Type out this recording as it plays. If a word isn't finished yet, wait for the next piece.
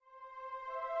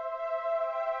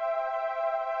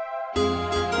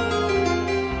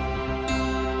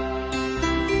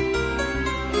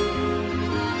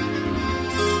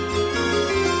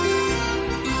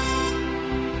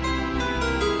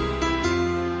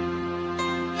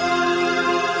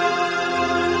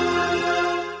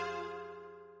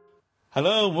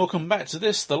Hello and welcome back to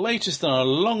this, the latest in a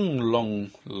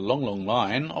long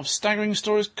line of Staggering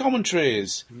Stories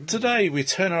commentaries. Today we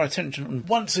turn our attention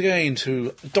once again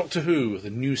to Doctor Who, the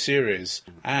new series.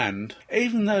 And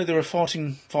even though there are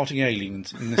farting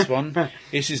aliens in this one,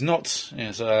 it is not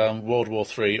World War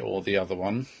III or the other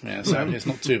one. Yeah, so it's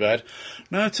not too bad.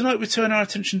 No, tonight we turn our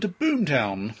attention to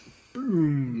Boomtown.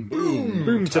 Boom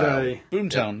today.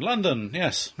 Boomtown, London,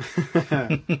 yes.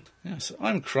 Yes,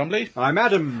 I'm Crumbly. I'm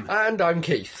Adam. And I'm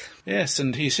Keith. Yes,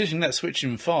 and he's hitting that switch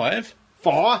in 5,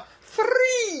 4,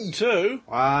 3, 2,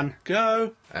 1,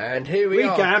 go. and here we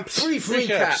Recaps. are. Brief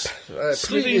recap. Slitheen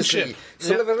Previously, ship.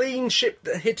 Slitheen ship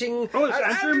hitting. Oh, it's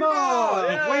Andrew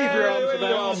Marr. Wave your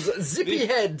arms about. Zippy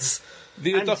heads.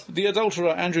 The adulterer,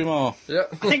 Andrew Marr. Yeah.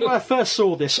 I think when I first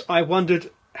saw this, I wondered,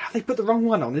 have they put the wrong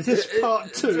one on? Is this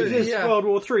part 2? Is this World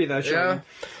War III they're showing? Yeah.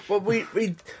 Well,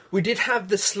 we did have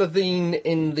the Slitheen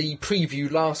in the preview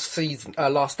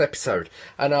last episode,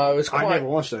 and I was quite... I never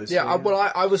watched those. Yeah,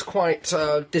 I was quite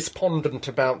despondent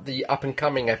about the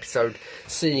up-and-coming episode,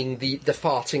 seeing the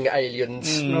farting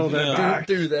aliens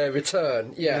do their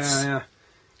return. Yes. Yeah.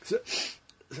 So,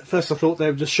 at first I thought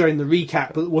they were just showing the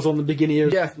recap that was on the beginning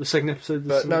of the second episode.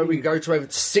 But no, we go to over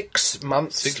 6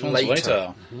 months 6 months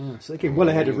later. So they're getting well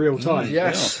ahead of real time.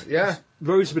 Yes, yeah.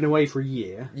 Rose has been away for a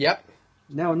year. Yep.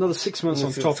 Now another 6 months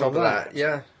on top of that.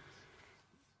 Yeah.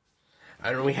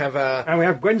 And we have... And we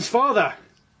have Gwen's father.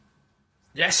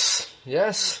 Yes.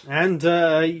 And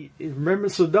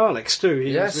Remembrance of the Daleks too.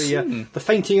 He was the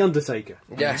fainting undertaker.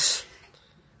 Yes.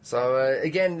 So,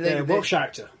 again... Welsh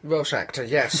actor. Welsh actor,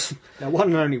 yes. One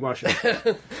and only Welsh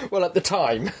actor. Well, at the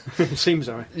time. Seems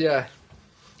so. Yeah.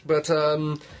 But,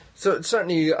 so it's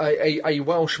certainly a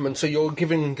Welshman, so you're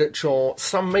giving that you're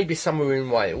maybe somewhere in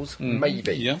Wales,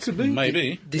 maybe. Yeah,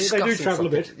 maybe. They do travel a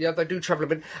bit. Yeah, they do travel a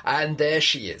bit. And there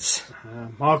she is.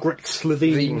 Margaret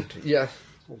Slitheen. Yeah.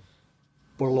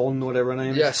 Bullon, whatever her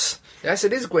name is. Yes,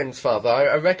 it is Gwen's father.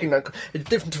 I recognise. It's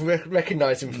different to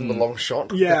recognise him from the long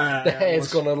shot. Yeah. The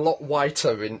hair's gone a lot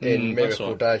whiter in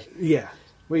Miracle Day. Yeah.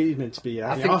 Well, he's meant to be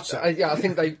I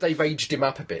think they've aged him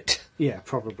up a bit. Yeah,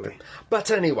 probably. But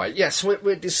anyway, yes,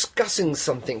 we're discussing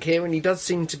something here, and he does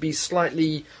seem to be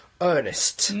slightly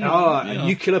earnest. A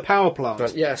nuclear power plant.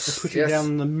 But yes. Putting down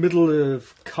in the middle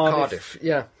of Cardiff,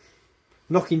 yeah.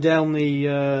 Knocking down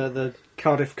the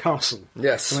Cardiff Castle.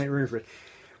 Yes. To make room for it.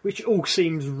 Which all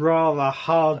seems rather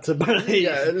hard to believe.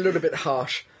 Yeah, a little bit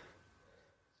harsh.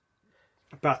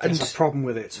 But there's a problem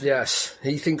with it. Yes,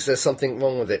 he thinks there's something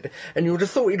wrong with it. And you would have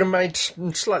thought he'd have made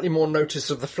slightly more notice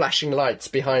of the flashing lights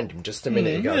behind him just a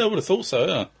minute ago. Yeah, I would have thought so,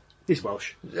 yeah. He's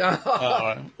Welsh.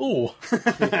 Oh.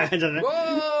 I don't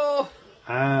know.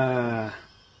 Whoa!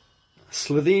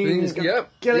 Slitheen's going to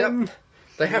get him.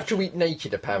 They have to eat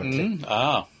naked, apparently.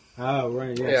 Oh,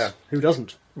 right, yes. Yeah. Who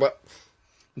doesn't? Well...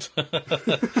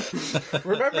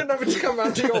 Remember never to come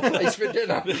round to your place for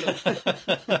dinner.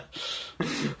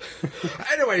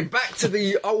 Anyway, back to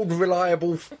the old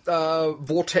reliable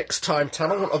vortex time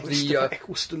tunnel of the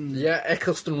Eccleston.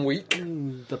 Eccleston week.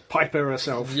 The piper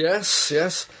herself. Yes.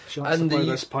 And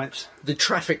those pipes. The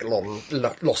traffic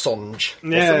lozenge.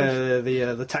 Yeah,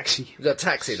 the taxi. The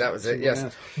taxi, that was it.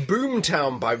 Yes.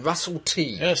 Boomtown by Russell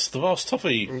T. Yes, the Vast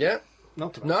Toffee. Yeah.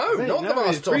 Not the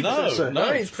Vast Toffee.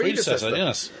 No, his predecessor.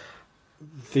 Yes.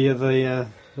 The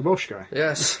Welsh guy.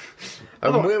 Yes.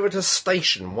 And we're at a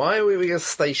station. Why are we at a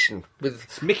station?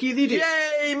 With Mickey the Idiot.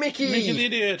 Yay, Mickey! Mickey the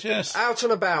Idiot, yes. Out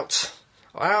and about.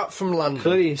 Out from London.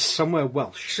 Clearly somewhere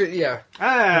Welsh.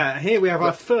 Yeah. Here we have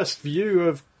our first view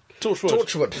of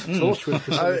Torchwood.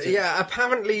 Facility.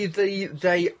 Apparently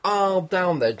they are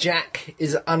down there. Jack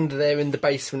is under there in the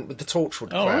basement with the Torchwood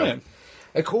crowd. Right.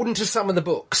 According to some of the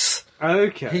books.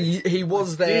 Okay. He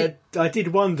was there. I did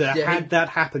wonder, had that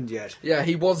happened yet? Yeah,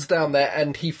 he was down there,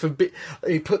 and he put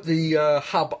the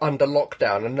hub under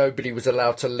lockdown, and nobody was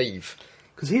allowed to leave.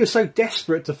 Because he was so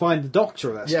desperate to find the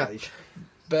Doctor at that stage.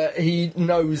 But he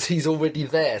knows he's already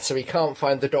there, so he can't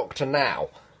find the Doctor now.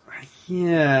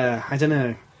 Yeah, I don't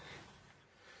know.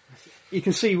 You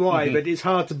can see why, but it's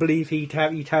hard to believe he'd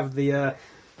have the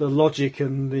logic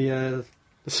and the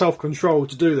self-control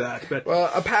to do that. But well,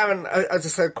 as I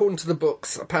said, according to the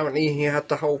books, apparently he had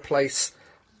the whole place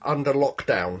under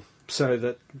lockdown, so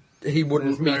that he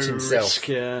wouldn't meet himself. Risk,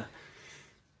 yeah.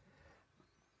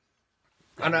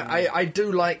 And I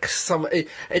do like some.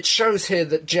 It shows here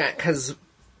that Jack has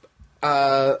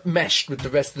meshed with the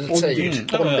rest of the team,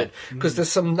 bonded, because there's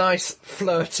some nice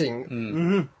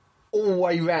flirting all the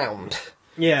way round.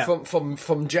 Yeah,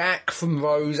 from Jack, from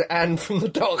Rose, and from the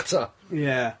Doctor.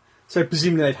 Yeah. So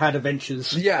presumably they've had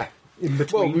adventures. Yeah. In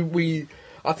between. Well,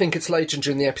 I think it's later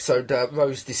during the episode,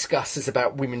 Rose discusses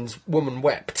about Woman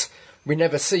Wept. We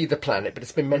never see the planet, but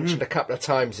it's been mentioned a couple of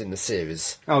times in the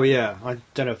series. Oh, yeah. I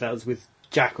don't know if that was with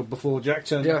Jack or before Jack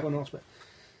turned up or not, but...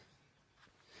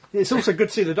 It's also good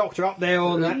to see the Doctor up there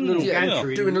on that little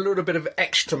gantry. Doing a little bit of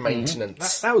extra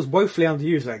maintenance. That was woefully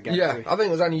underused, that gantry. Yeah, I think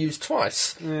it was only used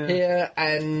twice. Yeah. Here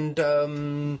and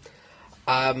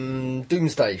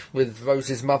Doomsday, with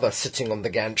Rose's mother sitting on the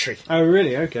gantry. Oh,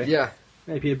 really? Okay. Yeah.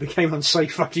 Maybe it became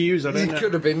unsafe after use, I don't know. It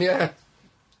could have been, yeah.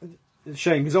 It's a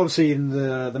shame, because obviously in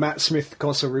the Matt Smith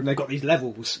console room, they've got these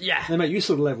levels. Yeah. They make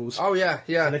use of the levels. Oh, yeah,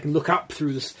 yeah. And they can look up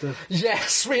through the stuff.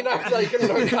 Yes, we know they can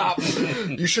look up.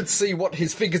 You should see what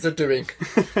his figures are doing.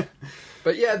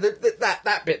 But yeah,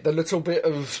 that bit, the little bit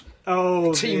of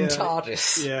Team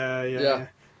TARDIS. Yeah.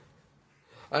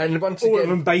 And once all again... of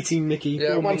them baiting Mickey.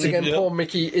 Yeah, once again, poor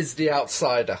Mickey is the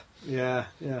outsider. Yeah.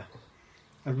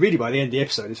 And really, by the end of the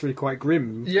episode, it's really quite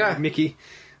grim. Yeah. Mickey.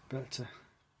 But...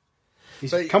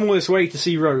 he's come all this way to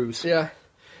see Rose. Yeah.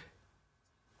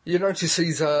 You notice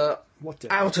he's out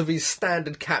of his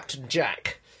standard Captain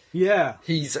Jack. Yeah.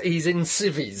 He's in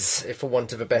civvies, if for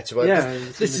want of a better word. Yeah.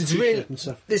 This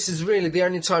is really the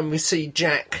only time we see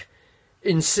Jack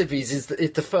in civvies is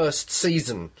the first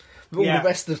season. All the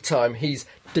rest of the time he's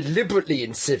deliberately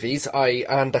in civvies, i.e.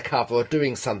 undercover or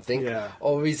doing something,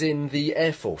 or he's in the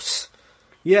Air Force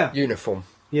uniform.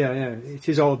 Yeah. It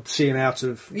is odd seeing out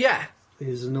of... Yeah.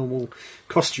 His normal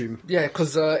costume. Yeah,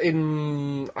 because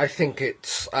I think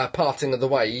it's Parting of the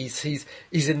Way. He's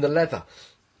in the leather,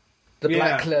 the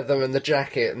black leather and the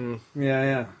jacket, and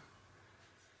yeah.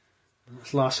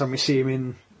 That's the last time we see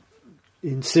him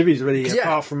in civvies, really.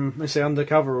 Apart from, let's say,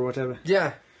 undercover or whatever.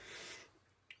 Yeah.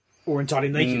 Or entirely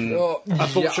naked.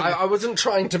 I wasn't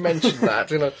trying to mention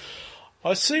that.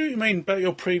 I see what you mean about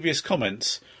your previous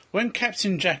comments. When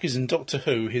Captain Jack is in Doctor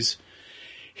Who, his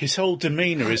whole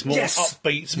demeanour is more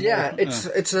upbeat.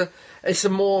 It's a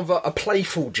more of a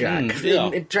playful Jack.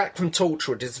 Jack from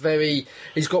Torchwood is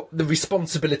he's got the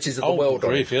responsibilities of the world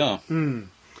on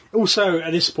him. Also,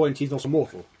 at this point, he's not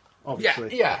immortal,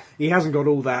 obviously. Yeah. He hasn't got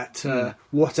all that,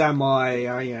 what am I,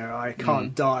 I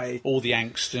can't die. All the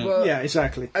angst. Well, yeah,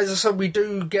 exactly. As I said, we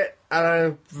do get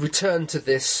a return to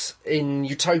this in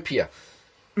Utopia.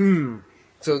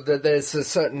 So there's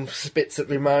certain bits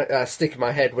that stick in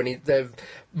my head when they're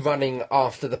running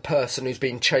after the person who's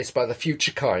being chased by the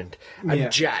future kind,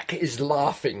 and Jack is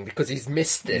laughing because he's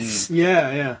missed this.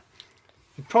 Yeah.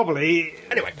 Probably.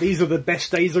 Anyway, these are the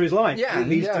best days of his life. Yeah,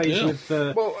 these days with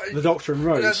the Doctor and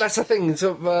Rose. That's the thing.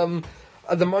 So,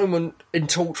 at the moment in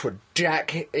Torchwood,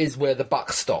 Jack is where the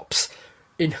buck stops.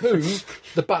 In Who,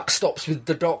 the buck stops with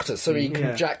the Doctor, so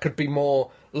Jack could be more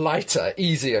lighter,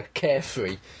 easier,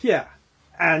 carefree. Yeah.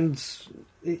 And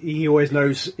he always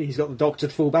knows he's got the Doctor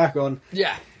to fall back on.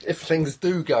 Yeah, if things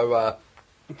do go...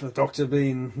 The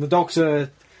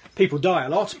Doctor, people die a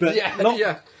lot, but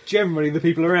not generally the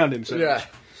people around him so much.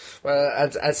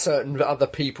 Well, as certain other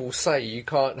people say, you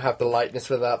can't have the lightness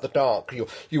without the dark.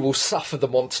 You will suffer the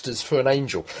monsters for an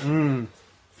angel.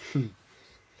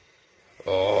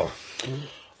 Oh,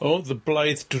 the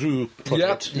Blythe Drew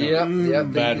project.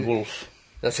 Yep. Bad Wolf.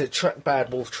 That's it.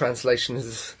 Bad Wolf translation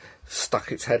has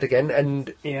stuck its head again,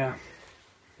 and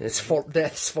it's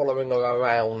death's following her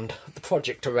around the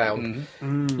project around.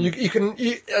 You can,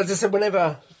 as I said,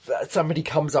 whenever somebody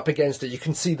comes up against it, you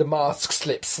can see the mask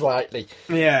slip slightly.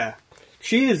 Yeah,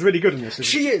 she is really good in this.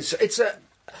 She is.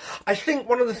 I think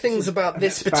one of the things about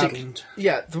this particular...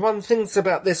 the one things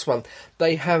about this one,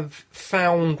 they have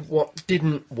found what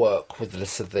didn't work with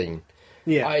Lysithine.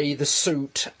 I.e. the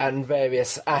suit and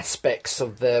various aspects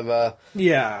of their...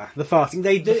 the farting.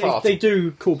 They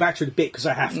do call back to it a bit because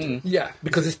they have to. Yeah,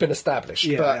 because it's been established.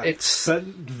 But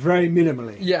very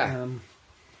minimally. Yeah.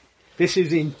 This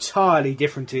is entirely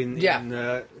different in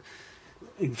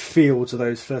feel to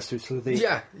those first two.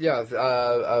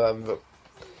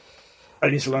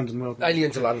 Aliens to London World War.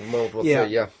 Aliens to London World War 3,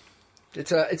 yeah.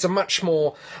 It's a much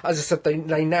more, as I said,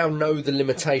 they now know the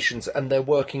limitations and they're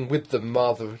working with them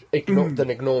rather than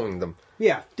ignoring them.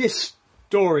 Yeah, this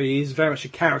story is very much a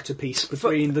character piece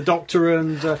between the Doctor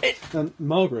and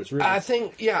Margaret, really. I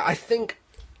think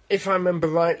if I remember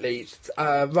rightly,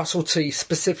 Russell T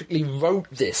specifically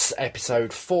wrote this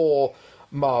episode for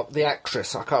the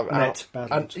actress. I can't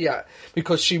remember.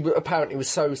 Because she apparently was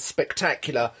so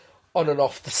spectacular on and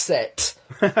off the set.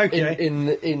 Okay.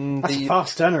 That's a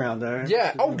fast turnaround, though.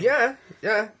 Yeah. Oh, yeah.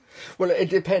 Well, it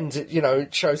depends.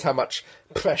 It shows how much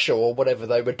pressure or whatever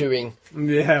they were doing.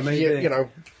 Yeah, maybe.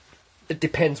 It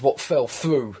depends what fell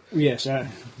through. Yes, I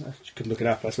could look it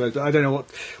up, I suppose. I don't know what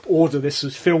order this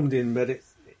was filmed in, but it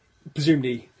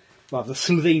presumably Well, the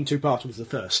Slovene two-parter was the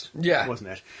first, Yeah. wasn't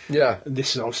it? Yeah. And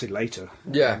this is obviously later.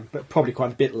 Yeah. But probably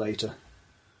quite a bit later.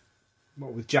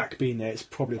 Well, with Jack being there, it's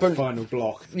probably the final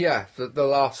block. Yeah, the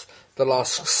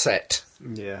last set.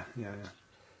 Yeah.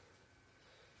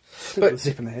 But-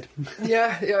 Zip in the head.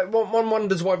 Yeah. One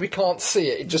wonders why we can't see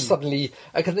it. It just suddenly.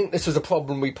 I think this was a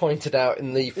problem we pointed out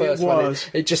in the first one. was.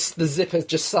 It just the zipper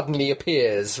just suddenly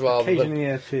appears rather Occasionally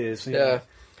than it appears.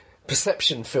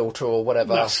 perception filter or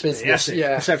whatever Must be, business. that's it,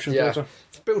 Yeah, perception filter.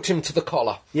 It's built into the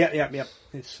collar. Yep.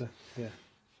 It's yeah.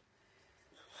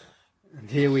 And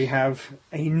here we have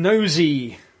a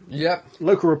nosy Yep.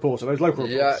 local reporter. Those local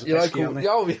Yeah, reporters. you are know, pesky, aren't they?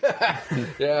 oh yeah,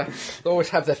 yeah. They always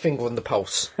have their finger on the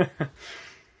pulse.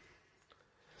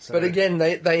 So- But again,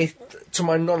 they, to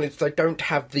my knowledge, they don't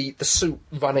have the suit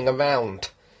running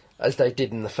around as they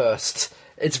did in the first.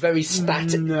 It's very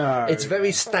static. No. It's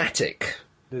very static,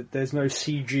 There's no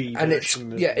CG. and it's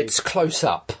version of it's close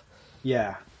up.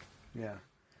 yeah.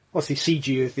 Obviously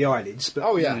CG with the eyelids, but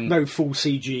Oh, yeah. no full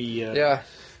CG Yeah.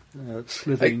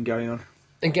 slithering going on.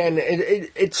 Again,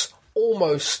 it's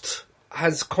almost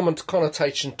has common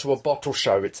connotation to a bottle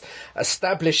show. It's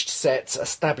established sets,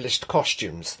 established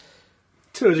costumes.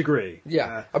 To a degree.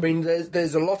 Yeah, I mean,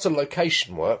 there's a lot of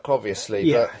location work, obviously.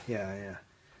 Yeah.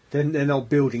 But They're not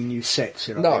building new sets.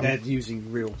 No. They're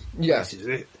using real Yeah.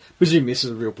 places. Presumably this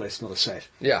is a real place, not a set.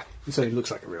 yeah, It certainly looks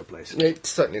like a real place. it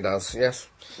certainly does. Yes.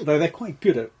 Although they're quite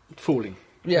good at fooling.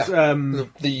 Yeah. 'Cause,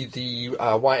 The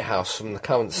White House from the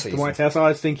current season. the White House. I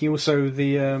was thinking also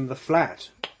the flat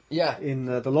Yeah. in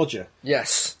the lodger.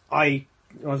 Yes. I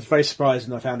was very surprised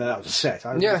when I found out that was a set.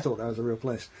 I Yeah. thought that was a real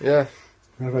place. Yeah.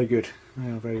 They're very good. They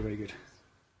are very, very good.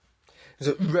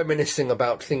 So reminiscing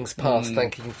about things past,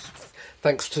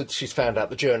 thanks to she's found out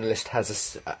the journalist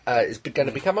is going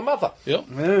to become a mother. Yep.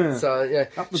 Yeah. So yeah,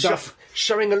 Up the duff.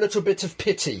 showing a little bit of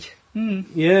pity.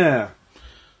 Yeah.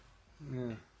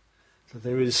 So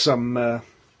there is some, I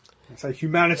say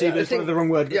humanity, Yeah, but I it's think- probably the wrong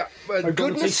word. Yeah,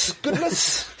 Mobility.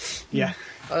 goodness. Yeah.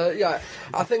 Yeah,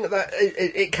 I think that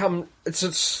it's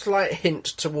a slight hint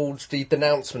towards the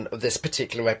denouncement of this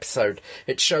particular episode.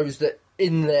 It shows that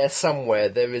in there somewhere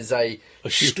there is a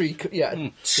streak,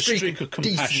 streak of compassion.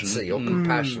 decency or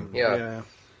compassion. Yeah.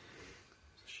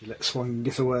 She lets Swan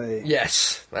get away.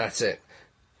 Yes, that's it.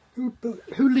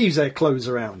 Who leaves their clothes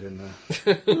around in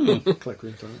the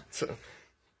cloakroom? So,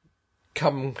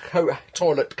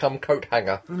 toilet, coat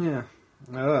hanger. Yeah.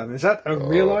 Oh, is that a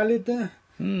real eyelid there?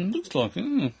 Looks like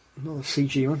it. Not a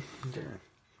CG one.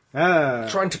 Ah.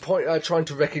 Trying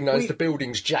to recognise the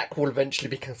buildings Jack will eventually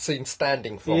be seen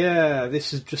standing from. Yeah,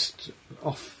 this is just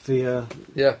off the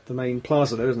main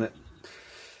plaza, though, isn't it?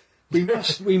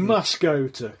 We must go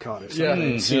to Cardiff. Yeah.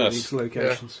 And see Yes. these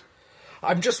locations.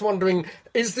 I'm just wondering,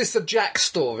 is this a Jack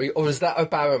story or is that a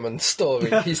Barrowman story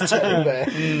he's telling there?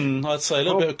 I'd say a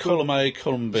little bit of column A,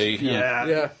 column B.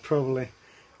 Yeah. Probably.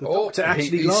 The Or Doctor actually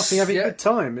he's- lasting having yeah. a good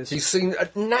time. It's, He's seen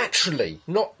naturally,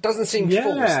 doesn't seem Yeah.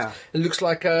 forced. It looks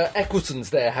like Eccleston's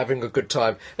there having a good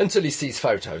time until he sees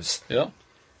photos. Yeah.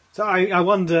 so I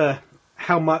wonder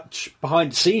how much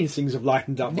behind the scenes things have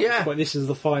lightened up. Yeah. But this is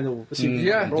the final.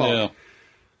 Yeah. block.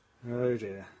 Yeah. Oh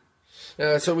dear.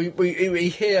 So we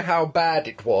hear how bad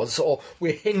it was, or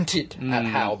we're hinted at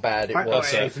how bad it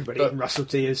was. Everybody, But- even Russell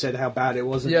T has said how bad it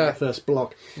was in Yeah. the first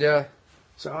block. Yeah,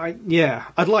 So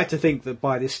I'd like to think that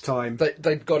by this time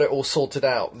they'd got it all sorted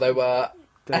out. They were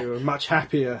they were much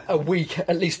happier.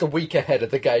 at least a week ahead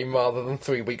of the game rather than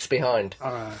 3 weeks behind.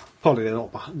 Probably they're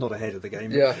not ahead of the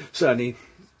game. Yeah. Certainly,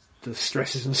 the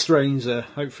stresses and strains are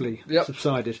hopefully Yep.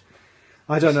 subsided.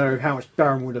 I don't know how much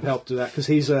Barron would have helped with that because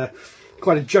he's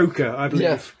quite a joker, I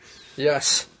believe.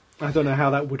 Yes. I don't know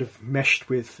how that would have meshed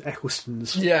with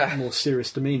Eccleston's more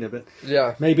serious demeanour, but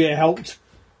Yeah. maybe it helped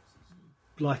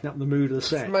lighten up the mood of the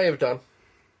set. May have done.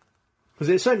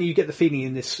 Because certainly you get the feeling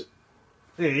in this,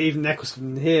 even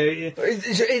Eccleston here.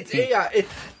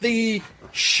 The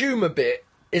humour bit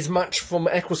is from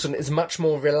Eccleston is much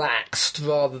more relaxed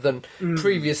rather than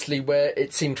previously where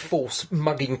it seemed forced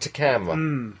mugging to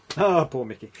camera. Oh, poor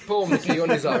Mickey. Poor Mickey on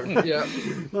his own. Yeah.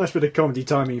 Nice bit of comedy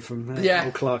timing from Yeah.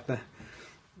 old Clark there.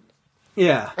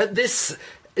 Yeah, And this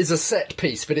is a set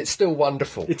piece, but it's still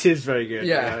wonderful. it is very good.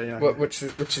 Yeah, which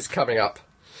is coming up.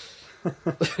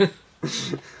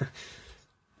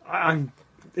 I'm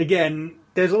again.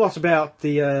 There's a lot about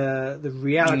the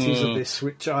realities of this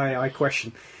which I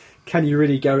question. Can you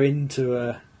really go into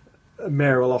a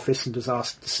mayoral office and just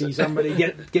ask to see somebody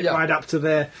get Yeah. right up to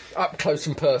there? Up close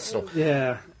and personal.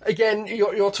 Yeah, Again,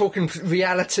 you're talking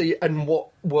reality and what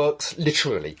works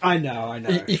literally. I know.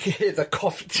 You can hear the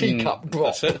coffee teacup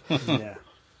drop. That's it. Yeah.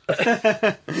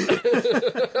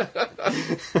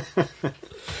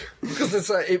 Because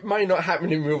it may not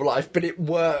happen in real life, but it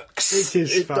works. It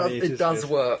is funny. It does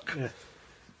work. Yeah.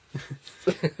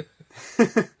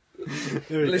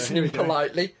 Listening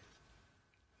politely.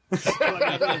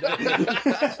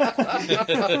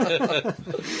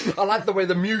 I like the way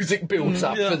the music builds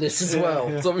up for this as well.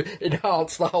 Yeah. So it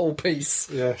enhanced the whole piece.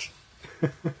 Yes.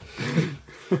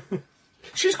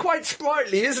 She's quite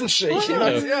sprightly, isn't she?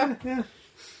 Yeah.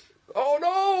 Oh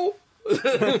no!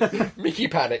 Mickey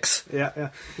panics. Yeah.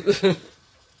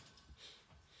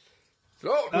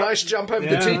 Oh, nice jump over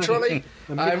the tea trolley.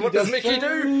 And what does Mickey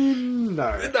do?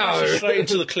 No. Straight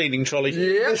into the cleaning trolley.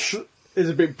 Yeah. This is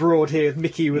a bit broad here with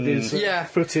Mickey with his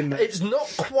foot in there. It's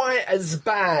not quite as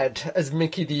bad as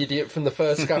Mickey the Idiot from the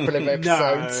first couple of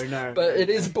episodes. No. But it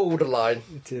is borderline.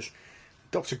 It is.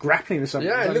 Doctor grappling with something.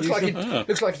 Yeah, it looks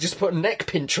like he just put a neck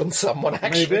pinch on someone,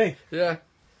 actually. Maybe. Yeah.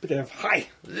 Bit of hi.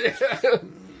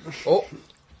 Oh.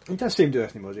 He doesn't seem to do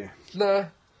it anymore, do you? No.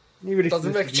 He really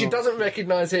She doesn't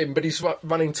recognise him, but he's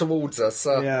running towards us.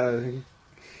 So. Yeah.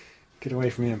 Get away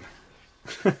from him.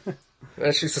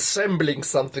 She's assembling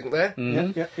something there.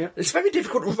 Yeah. It's very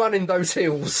difficult to run in those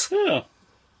hills. Yeah.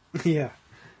 Yeah.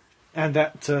 And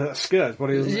that skirt,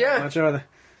 what is Yeah. much either.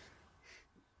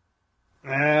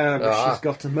 But she's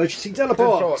got emergency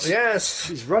teleport. Yes.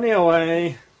 She's running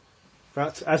away.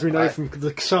 But as we know from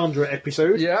the Cassandra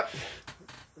episode, Yeah.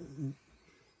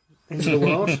 into the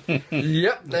world,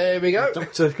 Yep. There we go.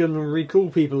 Doctor can recall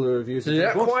people who have used the Yeah,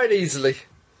 teleport quite easily.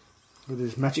 with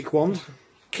his magic wand.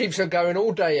 Keeps her going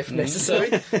all day if necessary.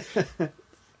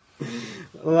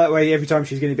 Well, that way, every time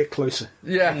she's getting a bit closer.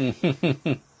 Yeah.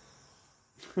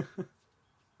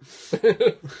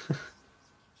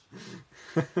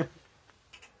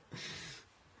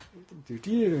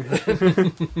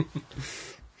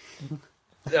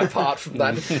 Apart from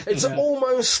that, it's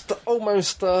almost.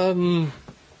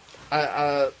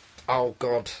 Oh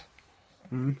God.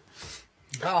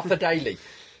 Arthur Daly.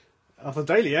 Arthur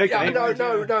Daly, okay. Yeah,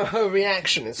 no. Her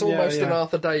reaction. It's almost an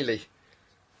Arthur Daly.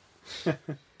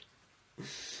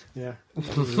 Yeah.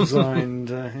 Designed,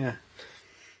 yeah.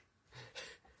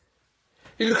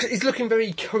 He's looking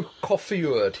very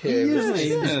coiffured here, He is,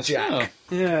 is Jack.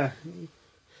 Yeah.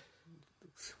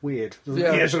 It's weird.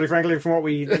 Yeah. Yeah, certainly, frankly, from what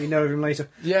we know of him later.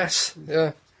 Yes,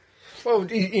 yeah. Well,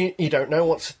 you don't know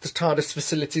what the TARDIS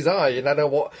facilities are. You don't know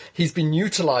what he's been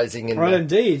utilising in Well, there.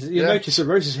 indeed. You notice that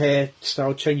Rose's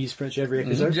hairstyle changes pretty much every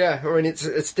episode. Yeah, I mean,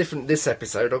 it's different this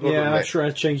episode, I've got to Yeah, I'm admit. sure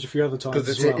it's changed a few other times Because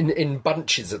as it's well. in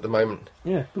bunches at the moment.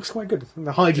 Yeah, looks quite good.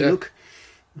 The Heidi look.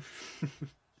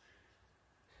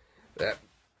 Yeah.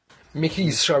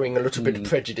 Mickey's showing a little bit of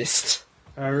prejudice.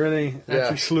 Oh, really? Yeah.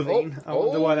 Actually sleuthing. I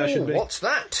wonder why that should be. What's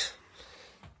that?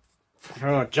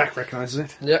 Oh, Jack recognises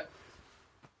it. Yeah.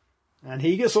 And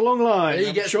he gets a long line. He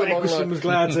I'm gets sure the long Eccleston line. was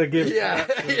glad to give Yeah,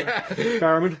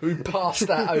 Barrowman. We passed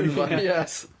that over,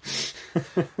 yes.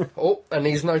 Oh, and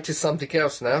he's noticed something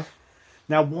else now.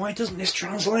 Now, why doesn't this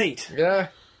translate? Yeah.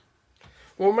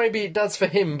 Well, maybe it does for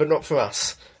him, but not for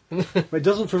us. But it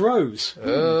doesn't for Rose.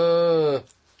 Well,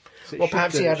 So it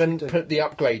perhaps should he do, hadn't should do. put the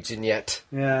upgrades in yet.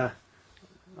 Yeah.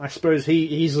 I suppose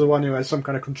he's the one who has some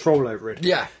kind of control over it.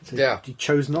 Yeah, So yeah. He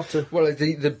chose not to. Well,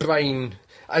 the brain,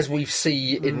 as we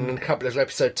see in a couple of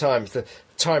episode times, the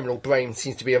terminal brain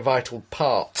seems to be a vital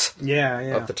part Yeah.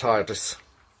 of the TARDIS.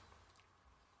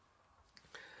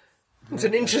 It's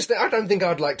an interesting... I don't think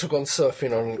I'd like to go on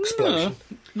surfing on an explosion.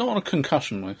 Not on a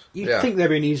concussion wave. You'd Yeah. think there'd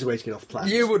be an easier way to get off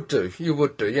planets. You would do,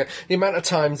 yeah. The amount of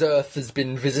times Earth has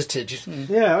been visited.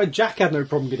 Yeah, Jack had no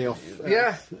problem getting off.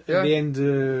 Yeah, yeah. At the end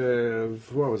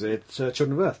of, what was it?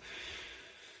 Children of Earth.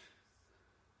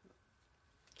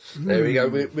 There we go.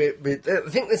 I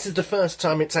think this is the first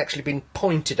time it's actually been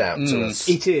pointed out to us.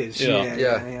 It is, Yeah.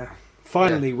 yeah.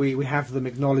 Finally, we have them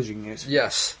acknowledging it.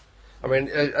 Yes. I mean,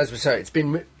 as we say, it's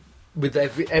been with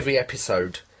every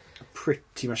episode.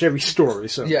 Pretty much every story,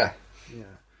 so... Yeah.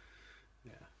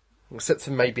 Yeah. Except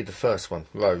for maybe the first one,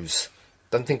 Rose.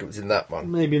 Don't think it was in that one.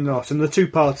 Maybe not. And the two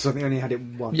parts, I think, only had it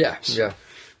once. Yeah.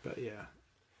 But yeah.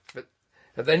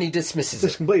 And then he dismisses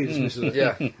Just it. completely dismisses it.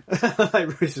 Yeah. I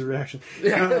like Rose's reaction.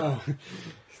 Yeah. Oh.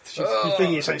 She's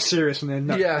thinking it's like serious, and then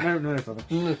no, Yeah. no,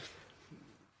 brother.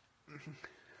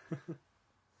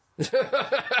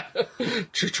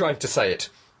 She's trying to say it.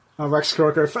 Oh, Rex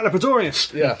Corico,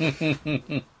 Falapatorius. Yeah.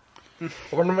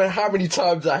 I wonder how many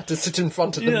times I had to sit in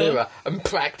front of the mirror and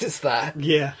practice that.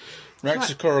 Yeah.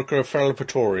 Raxacorica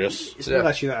Falapatorius. It's not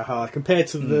actually that hard compared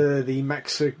to the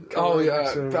Max. Oh,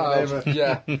 yeah. Whatever.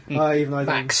 Yeah. Even I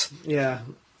Max. didn't, yeah.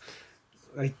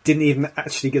 They didn't even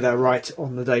actually get that right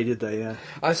on the day, did they? Yeah.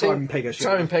 I Simon think Pegg actually.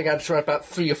 Simon Pegg had to try about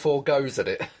 3 or 4 goes at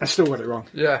it. I still got it wrong,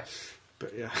 Yeah.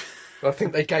 but yeah. I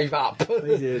think they gave up.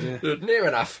 They did, yeah. Near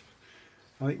enough.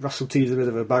 I think Russell T's a bit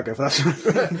of a bugger for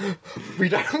that. We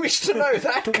don't wish to know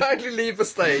that. Kindly leave the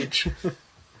stage.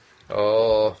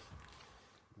 Oh.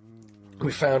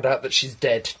 We found out that she's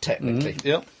dead, technically.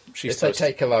 Yep. If they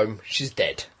take her home, she's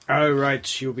dead. Oh, right.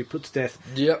 She'll be put to death.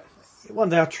 Yep. I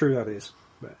wonder how true that is.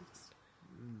 But...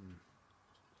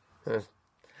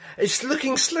 It's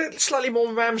looking slightly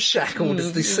more ramshackle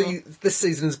as this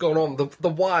season's gone on. The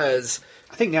wires...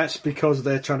 I think that's because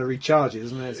they're trying to recharge it,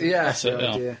 isn't it? Yeah. That's the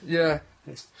idea. Yeah.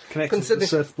 It's connected to the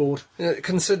surfboard.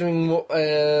 Considering what,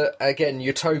 again,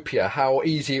 Utopia, how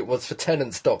easy it was for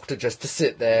Tennant's doctor just to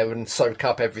sit there and soak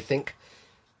up everything.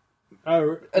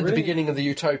 Oh, At the beginning of the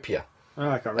Utopia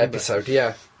I can't remember. episode,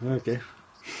 yeah. Okay.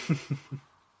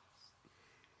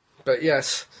 But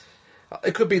yes,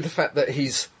 it could be the fact that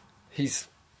he's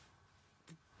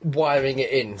wiring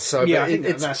it in. So Yeah, but I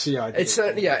think that's the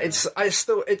idea. It's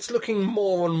it's looking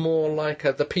more and more like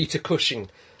the Peter Cushing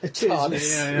It is,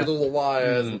 TARDIS yeah. with all the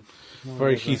wires.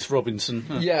 Very Keith Robinson.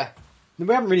 Huh. Yeah, We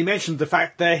haven't really mentioned the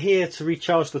fact they're here to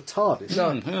recharge the TARDIS,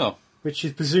 No. Yeah. which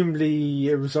is presumably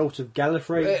a result of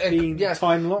Gallifrey being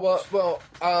time locked. Well,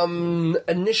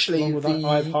 initially Along with that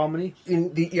Eye of Harmony.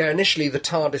 Initially the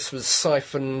TARDIS was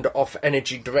siphoned off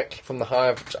energy directly from the Eye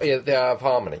of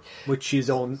Harmony, Which is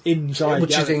inside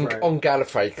which Gallifrey. is on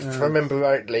Gallifrey. If I remember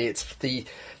rightly, it's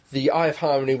the Eye of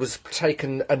Harmony was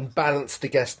taken and balanced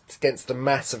against the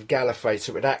mass of Gallifrey,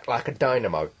 so it would act like a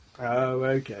dynamo. Oh,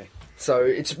 okay. So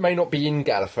it may not be in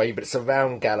Gallifrey, but it's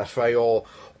around Gallifrey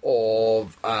or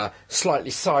slightly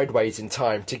sideways in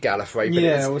time to Gallifrey. But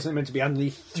Yeah, it wasn't meant to be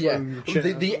underneath. yeah,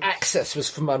 through the access was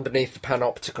from underneath the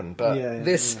Panopticon, but Yeah.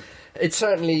 it's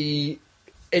certainly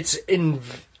it's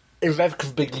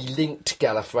irrevocably linked to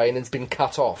Gallifrey and has been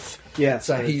cut off. Yeah,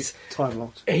 so he's time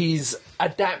locked. He's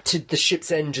adapted the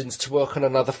ship's engines to work on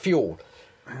another fuel,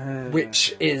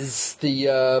 which is the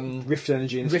Rift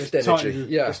energy. Rift it's energy, Time,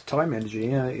 yeah. It's time energy,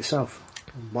 yeah, itself.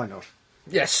 Why not?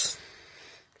 yes.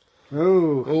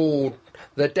 Oh, Oh,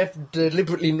 they're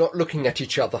deliberately not looking at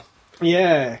each other.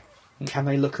 yeah. Can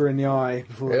they look her in the eye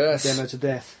before Yes. they condemn her to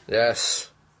death? Yes.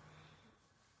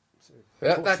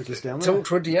 Yeah, Torchwood is down there.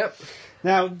 Torchwood, yep.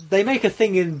 Now, they make a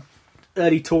thing in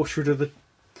early Torchwood of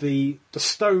the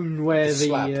stone where The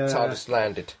slab, the TARDIS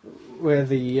landed. where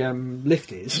the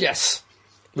lift is. Yes.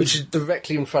 Which is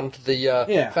directly in front of the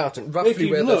Yeah. fountain, If roughly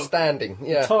you where they're look, standing.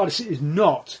 Yeah. TARDIS is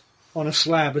not on a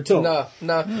slab at all.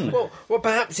 No. Well,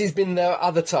 perhaps he's been there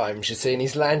other times, you see, and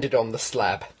he's landed on the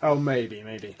slab. Oh, maybe.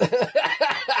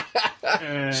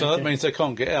 So that means they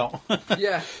can't get out.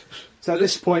 Yeah. So at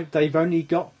this point, they've only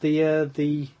got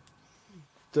the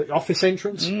office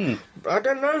entrance I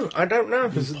don't know.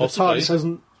 because the Possibly. TARDIS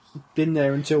hasn't been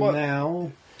there until Well,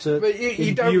 now. To But you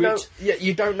imbue don't know. it. Yeah,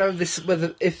 you don't know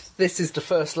if this is the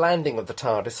first landing of the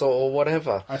TARDIS or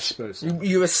whatever. I suppose. So.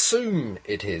 You assume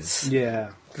it is.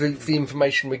 Yeah. The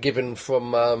information we're given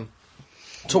from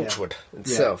Torchwood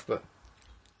itself, but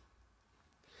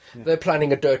they're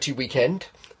planning a dirty weekend.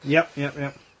 Yep.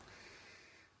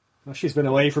 Well, she's been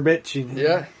away for a bit. She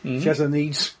has her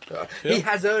needs. He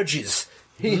has urges.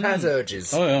 He has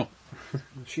urges. Oh, yeah.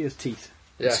 She has teeth.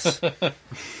 Yes.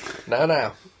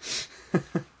 now.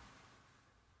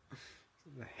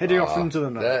 Heading off into the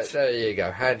night. There you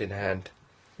go, hand in hand.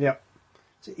 Yep.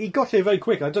 So he got here very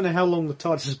quick. I don't know how long the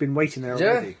TARDIS has been waiting there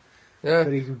already. Yeah.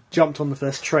 But he jumped on the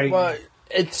first train. Well,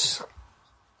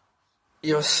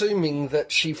 you're assuming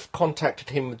that she contacted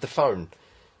him with the phone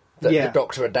that the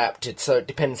Doctor adapted, so it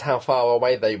depends how far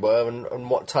away they were and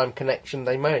what time connection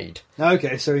they made.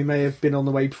 Okay, so he may have been on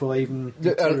the way before they even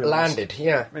materialised. Landed,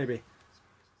 yeah. Maybe.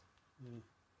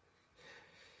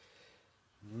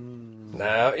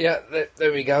 Now,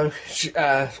 there we go.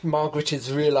 Margaret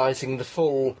is realising the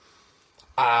full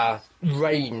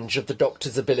range of the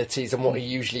Doctor's abilities and what he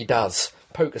usually does.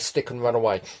 Poke a stick and run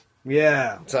away.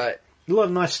 Yeah. So, A lot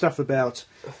of nice stuff about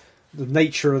the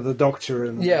nature of the Doctor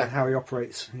and how he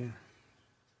operates. Yeah.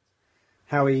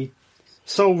 How he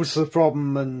solves the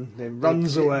problem and then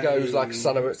runs away. It goes like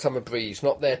a summer breeze,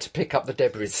 not there to pick up the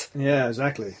debris. Yeah,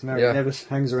 exactly. No, he never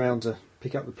hangs around to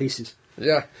pick up the pieces.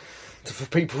 Yeah. For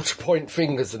people to point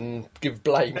fingers and give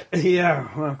blame. Yeah,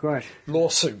 well, quite.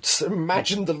 Lawsuits.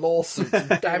 Imagine the lawsuits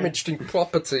and damaging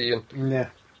property and Yeah.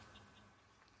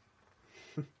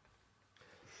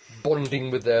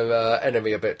 bonding with their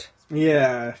enemy a bit.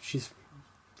 Yeah, she's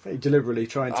very deliberately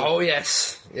trying to Oh,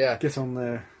 yes. Yeah. get on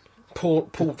there. Pull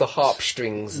the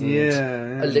harpstrings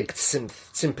and elect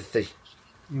sympathy.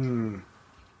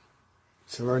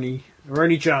 It's her only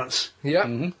chance. Yeah.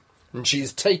 Mm-hmm. And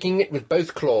she's taking it with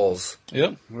both claws.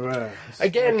 Yep. Well,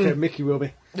 Again- like, Mickey will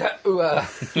be.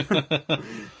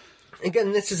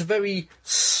 Again, this is a very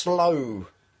slow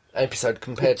episode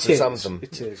compared to some of them.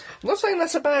 It is. I'm not saying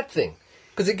that's a bad thing,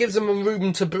 because it gives them a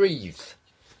room to breathe.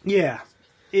 Yeah.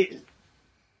 It's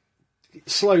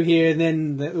slow here, and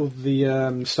then all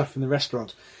the stuff in the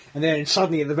restaurant. And then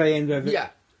suddenly at the very end of it,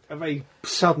 a very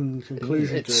sudden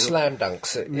conclusion It to it. slam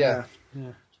dunks it, yeah.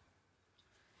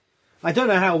 I don't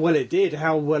know how well it did in the I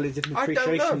don't know.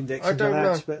 appreciation index I and don't all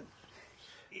that, know. but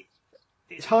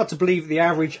it's hard to believe the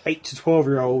average 8 to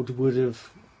 12-year-old would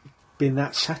have been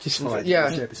that satisfied with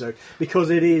this episode, because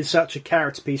it is such a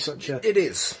character piece, It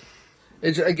is.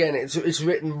 It's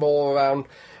written more around...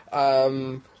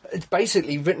 it's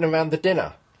basically written around the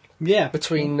dinner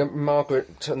between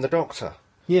Margaret and the Doctor.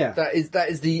 Yeah. That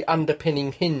is the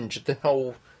underpinning hinge of the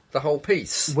whole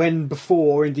piece. When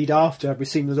before, indeed after, have we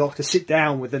seen the Doctor sit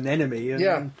down with an enemy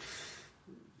and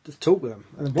just talk with them?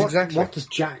 And what does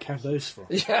Jack have those for?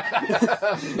 Yeah,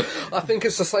 I think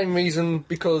it's the same reason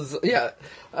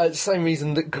same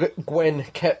reason that Gwen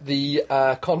kept the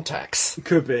contacts. It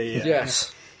could be. Yeah.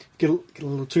 Yes. Get a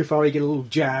little too far, you get a little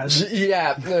jazz.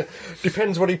 Yeah,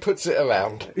 depends what he puts it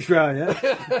around. Right,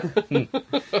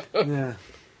 yeah.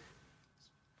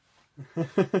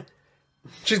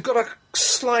 She's got a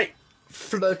slight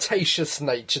flirtatious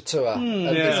nature to her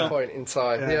at this point in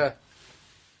time. Yeah.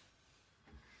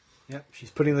 Yep, she's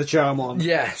putting the charm on.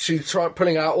 Yeah, she's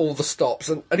pulling out all the stops.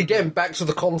 And again, back to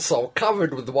the console,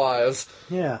 covered with wires.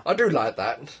 Yeah. I do like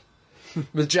that.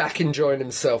 With Jack enjoying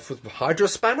himself with Hydro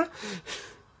Spanner.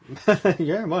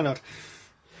 Yeah, why not?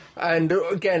 And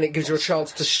again, it gives you a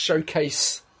chance to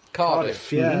showcase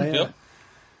Cardiff. Yeah. Yep.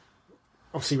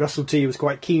 Obviously, Russell T was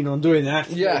quite keen on doing that.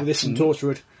 Yeah. With this and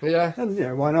Torchwood. Yeah.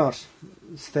 And, why not?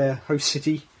 It's their host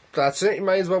city. That's it, you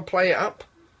may as well play it up.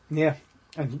 Yeah.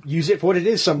 And use it for what it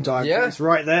is sometimes. Yeah. It's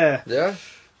right there. Yeah.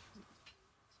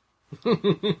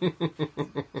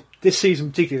 This season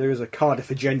particularly, there is a Cardiff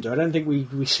agenda. I don't think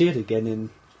we see it again in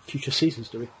future seasons,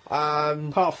 do we?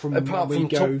 Apart from when we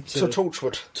go to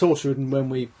Torchwood. Torchwood, and when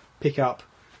we pick up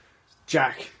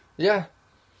Jack. Yeah.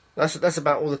 That's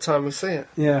about all the time we see it.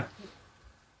 Yeah.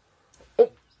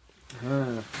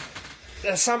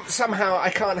 Somehow I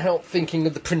can't help thinking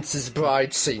of the Prince's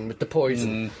Bride scene with the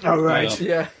poison. Oh, right.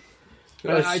 Yeah.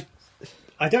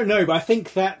 I don't know, but I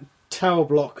think that tower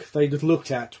block they looked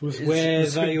at was where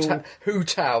they all... Who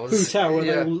Towers. Who Tower,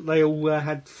 where they all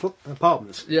had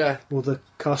apartments. Yeah. Or the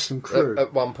cast and crew.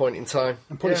 At one point in time.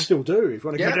 And probably still do. If you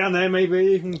want to go down there, maybe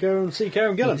you can go and see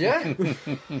Karen Gillan. Yeah.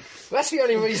 That's the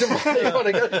only reason why you want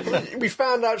to go. We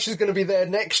found out she's going to be there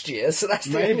next year, so that's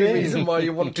the only reason why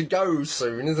you want to go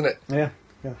soon, isn't it? Yeah.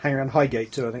 Hang around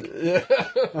Highgate too, I think. Yeah.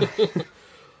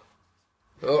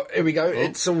 Oh, here we go.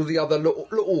 It's all the other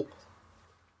little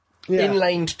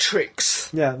inlaned tricks.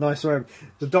 Yeah, nice room.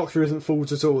 The Doctor isn't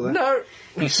fooled at all then. No.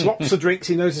 He swaps the drinks,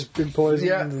 he knows it's been poisoned.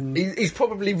 Yeah, and... he's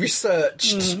probably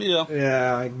researched.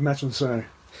 Yeah, I imagine so.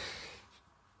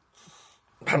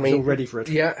 He's all ready for it.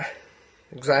 Yeah,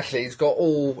 exactly. He's got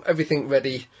everything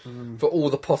ready for all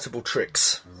the possible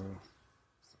tricks.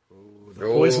 The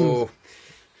poison. Here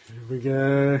we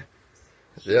go.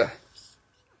 Yeah.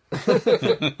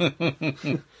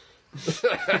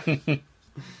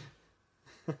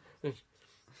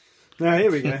 Now,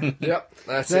 here we go. Yep,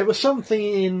 that's there it. was something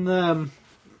in,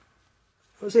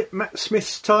 was it Matt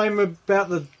Smith's time about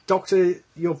the Doctor,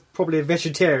 you're probably a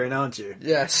vegetarian, aren't you?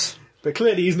 Yes. But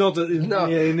clearly he's not in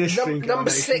this incarnation.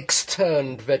 Number 6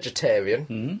 turned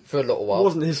vegetarian for a little while. It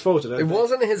wasn't his fault, I don't think. It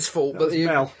wasn't his fault, but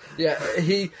Mel.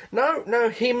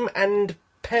 him and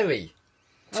Perry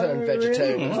turned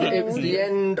vegetarian. Really? It was the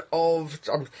end of...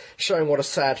 I'm showing what a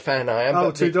sad fan I am. Oh,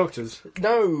 but two doctors.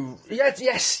 No.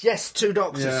 Yes, 2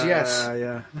 doctors, yes.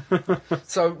 Yeah.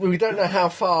 So we don't know how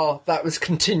far that was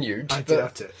continued. I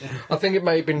doubt it. I think it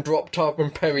may have been dropped up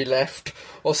when Perry left,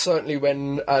 or certainly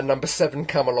when number 7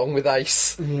 come along with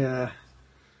Ace. Yeah.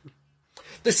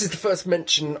 This is the first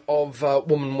mention of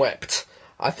Woman Wept.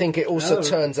 I think it also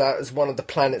turns out as one of the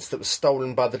planets that was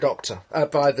stolen by the Doctor,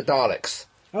 by the Daleks.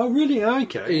 Oh, really?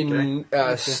 Okay. In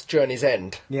Journey's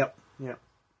End. Yep.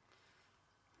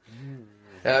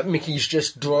 Mickey's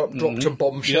just dropped a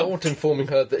bombshell informing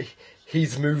her that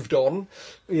he's moved on.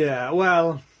 Yeah,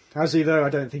 well, has he though? I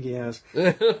don't think he has.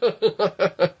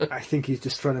 I think he's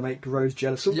just trying to make Rose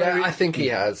jealous. Yeah, I think he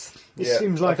has.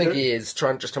 Seems like I think he is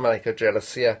trying just to make her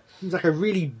jealous, yeah. Seems like a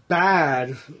really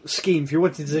bad scheme if you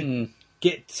wanted to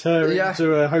get her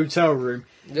into a hotel room.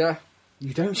 Yeah.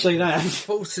 You don't say that.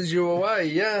 Forces you away,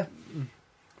 yeah.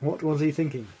 What was he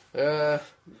thinking?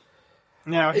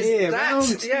 Now Is here, that,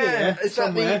 round yeah, here, is that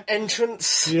somewhere. the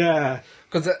entrance? Yeah.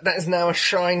 Because that is now a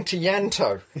shrine to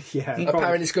Yanto. Yeah.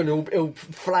 Apparently it's going to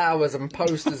flowers and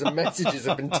posters and messages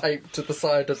have been taped to the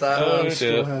side of that. Oh,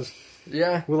 Still dear. has.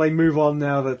 Yeah. Will they move on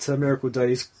now that Miracle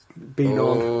Day's been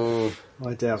on?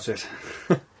 I doubt it.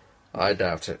 I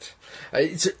doubt it.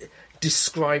 It's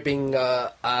describing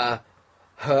her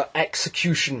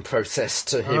execution process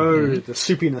to him. Oh, the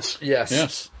soupiness.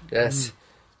 Yes.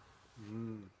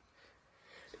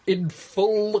 In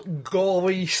full,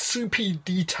 gory, soupy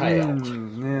detail.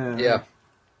 Yeah.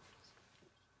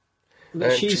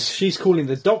 And She's calling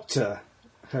the doctor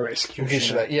her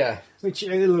executioner, Yeah. which is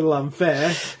a little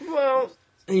unfair. Well,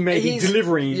 He may be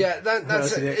delivering. Yeah,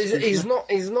 that's her to the it. He's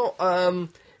executioner.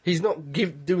 not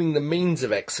doing the means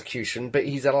of execution, but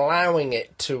he's allowing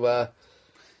it to.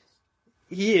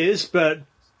 He is, but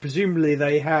presumably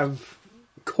they have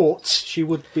courts. She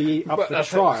would be up for the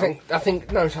trial. I think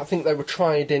they were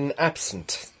tried in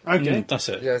absent. Okay. That's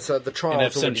it. Yeah, so the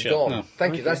trial's already absentia, gone. no.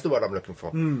 Thank you. That's the word I'm looking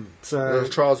for. So The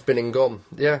trial's been and gone.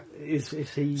 Yeah. is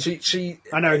he? She.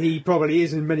 I know he probably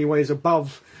is in many ways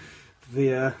above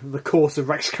the course of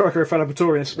Rex Crocodile,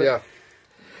 but Yeah.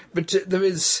 But there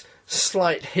is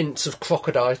slight hints of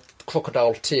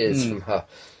crocodile tears from her.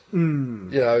 You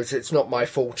know, it's not my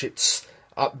fault. It's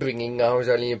upbringing. I was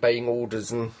only obeying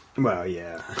orders, and well,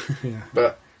 yeah, yeah.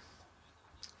 but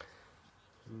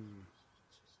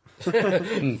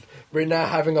we're now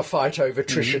having a fight over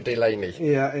Trisha Delaney.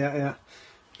 Yeah.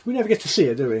 We never get to see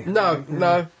her, do we?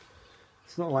 No.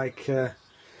 It's not like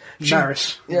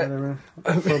Maris. yeah. From,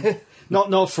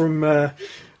 not from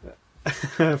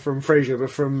from Frasier,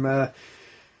 but from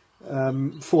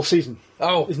Fourth Season.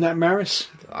 Oh, Isn't that Maris?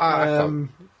 I can't.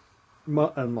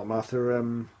 Not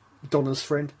Martha. Donna's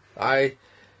friend. I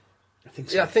think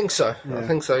so. Yeah, I think so. Yeah. I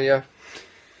think so. Yeah.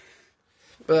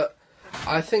 But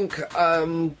I think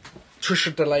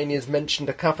Trisha Delaney is mentioned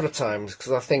a couple of times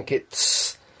because I think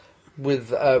it's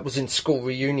was in School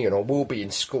Reunion or will be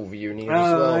in School Reunion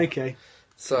as well. Okay.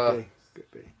 So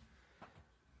Could be.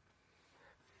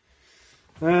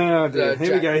 Oh dear.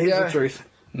 Here we go. Here's yeah. the truth.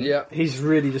 yeah, He's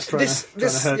really just trying to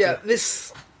hurt her.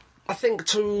 this I think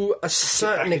to a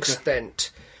certain actor.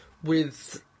 extent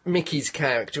with Mickey's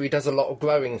character, he does a lot of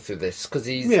growing through this because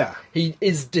he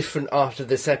is different after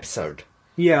this episode.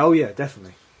 Yeah. Oh yeah.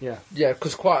 Definitely. Yeah. Yeah,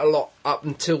 because quite a lot up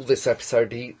until this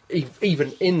episode, he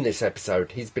even in this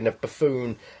episode, he's been a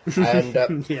buffoon,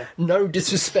 and Yeah. no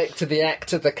disrespect to the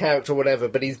actor, the character, whatever,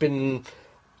 but he's been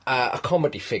a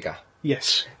comedy figure.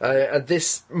 Yes. And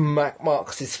this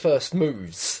marks his first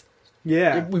moves.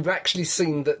 Yeah. We've actually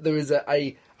seen that there is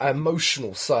a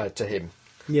emotional side to him.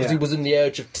 Yeah. Because he was in the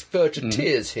verge of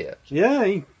tears here. Yeah.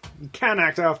 He can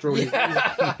act after all. He's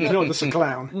not just a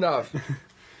clown. No.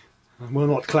 Well,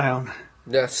 not clown.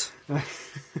 Yes.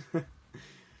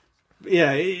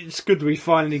 Yeah, it's good that we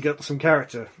finally got some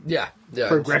character. Yeah.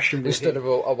 Progression with instead him.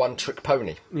 of a one-trick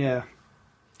pony. Yeah.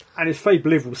 And it's very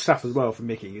believable stuff as well for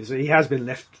Mickey, is he has been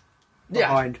left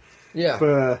behind Yeah.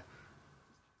 for,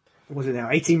 what was it now,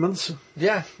 18 months?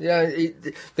 Yeah.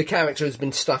 The character has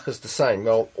been stuck as the same.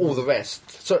 Well, all the rest.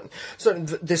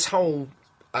 Certainly this whole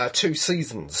 2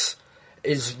 seasons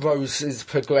is Rose's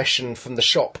progression from the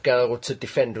shop girl to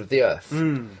Defender of the Earth.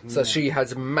 So she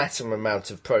has a massive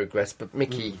amount of progress, but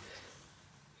Mickey...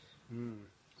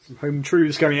 Some home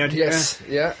truths coming out here.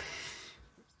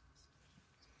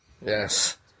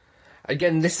 Yes.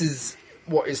 Again, this is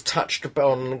what is touched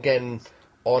upon again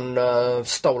on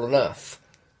Stolen Earth.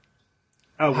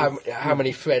 Oh, How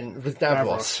many friends with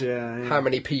Davros? yeah. How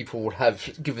many people have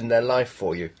given their life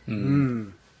for you?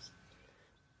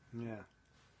 Yeah.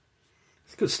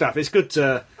 It's good stuff. It's good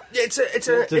to... It's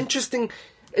an interesting.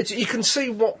 You can see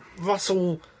what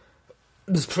Russell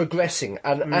was progressing.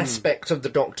 An aspect of the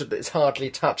Doctor that is hardly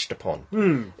touched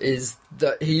upon is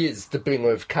that he is the bringer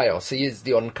of chaos. He is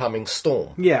the oncoming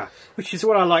storm. Yeah, which is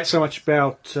what I like so much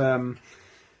about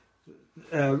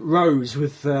Rose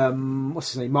with,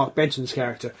 what's his name, Mark Benton's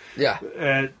character.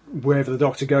 Yeah. Wherever the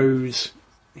Doctor goes,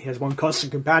 he has one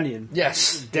constant companion.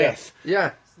 Yes. Death.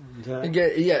 Yeah. And,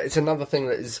 Yeah. It's another thing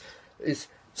that is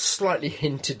slightly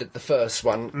hinted at the first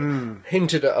one,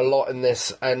 hinted at a lot in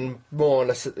this, and more or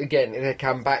less again it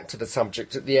come back to the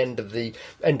subject at the end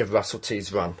of Russell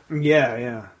T's run.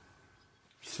 yeah.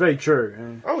 It's very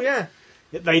true. Oh yeah.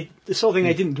 The sort of thing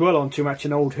they didn't dwell on too much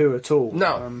in Old Who at all.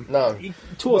 No.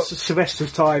 Towards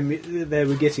Sylvester's time, they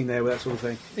were getting there with that sort of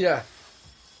thing. Yeah.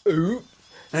 Ooh.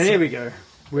 And here we go.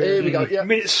 We're Here we go. Yeah.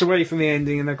 minutes away from the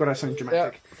ending, and they've got to have something Yeah.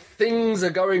 dramatic. Things are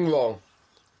going wrong.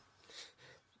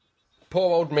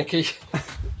 Poor old Mickey.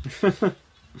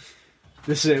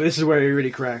 This is it. This is where he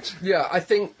really cracks. Yeah, I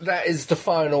think that is the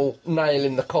final nail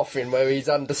in the coffin where he's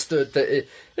understood that it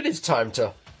is time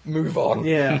to move on.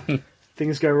 Yeah.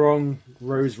 Things go wrong.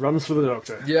 Rose runs for the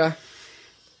doctor. Yeah.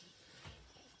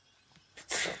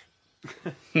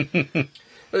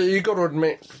 You got to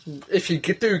admit, if you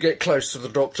do get close to the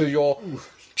doctor, your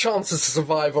chances of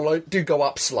survival do go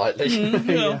up slightly.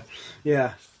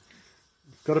 Yeah.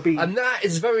 Got to be. And that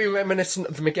is very reminiscent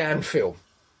of the McGann film.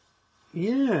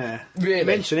 Yeah. Really?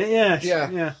 Mention it, yeah.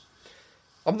 Yeah.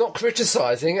 I'm not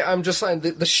criticising it, I'm just saying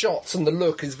that the shots and the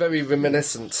look is very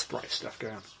reminiscent. Bright stuff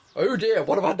going on. Oh dear,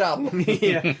 what have I done?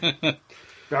 Yeah.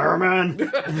 Barman.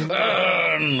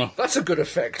 That's a good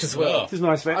effect as well. It's a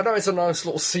nice effect. I know it's a nice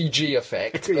little CG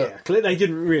effect, but... Yeah, they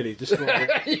didn't really destroy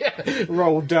it.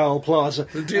 Roald Dahl Plaza.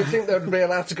 Do you think they'd be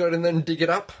allowed to go in and then dig it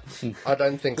up? I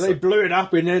don't think so. They blew it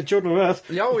up in Children of Earth.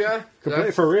 Oh, yeah.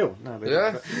 Completely for real. No, they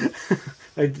didn't,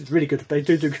 but it's really good. They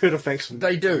do good effects.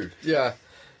 They do, yeah.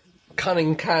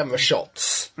 Cunning camera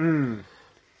shots. So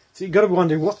you've got to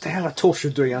wonder what the hell are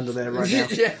Torchwood doing under there right now.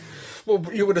 Yeah. Well,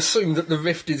 you would assume that the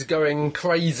rift is going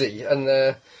crazy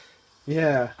and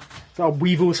Yeah. So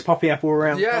weevils popping up all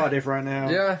around Cardiff right now.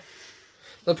 Yeah.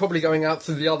 They're probably going out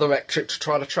through the other exit to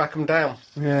try to track them down.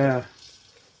 Yeah.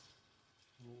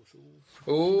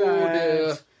 Oh,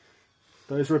 dear.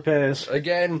 Those repairs.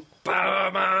 Again.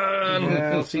 Barman!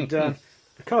 Yeah, what's he done?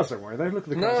 The cars don't worry, though. Look at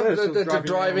the cars. No, they're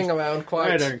driving around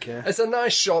quite... I don't care. It's a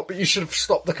nice shot, but you should have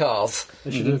stopped the cars.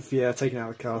 They should have, taken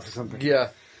out the cars or something. Yeah.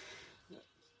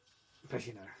 But,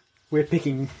 we're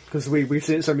picking, because we've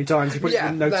seen it so many times, you probably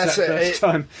didn't notice that first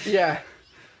time. Yeah.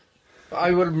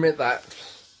 I will admit that.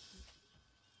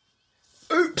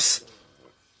 Oops!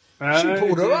 She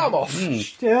pulled her arm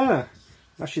off. Yeah.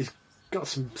 Now she's got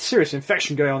some serious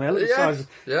infection going on there. Look at the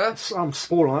size of arm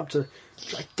sprawling up to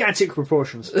gigantic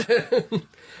proportions.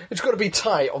 It's got to be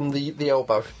tight on the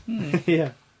elbow.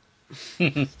 Yeah.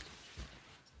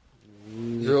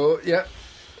 So, yeah.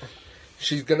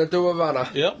 She's going to do a runner.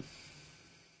 Yep.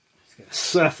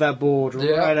 Surf that board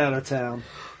right out of town.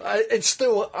 It's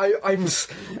still...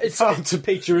 it's hard to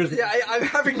picture, isn't it? Yeah, I'm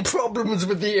having problems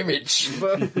with the image,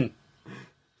 but...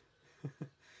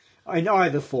 In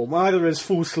either form, either as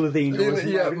full Slitheen or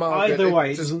as Margaret, either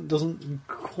way, it doesn't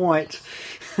quite...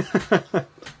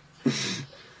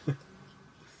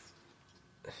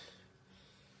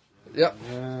 Yep.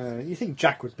 You think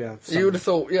Jack would be able to... You would have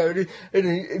thought,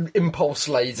 an impulse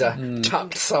laser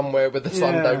tucked somewhere where the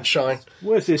sun don't shine.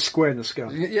 Where's this square in the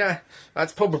skull? Yeah,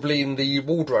 that's probably in the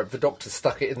wardrobe. The doctor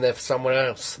stuck it in there for someone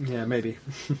else. Yeah, maybe.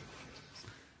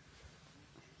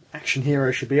 Action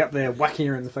hero should be up there whacking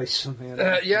her in the face or something.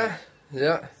 Yeah.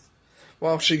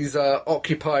 While she's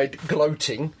occupied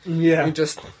gloating. Yeah. You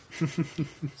just...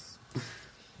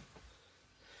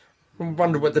 I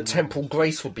wonder where the Temple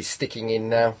Grace would be sticking in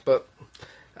now, but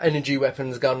energy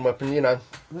weapons, gun weapon,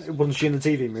 Wasn't she in the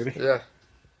TV movie? Yeah.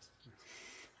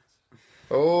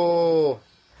 Oh.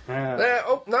 There.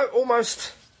 Oh, no,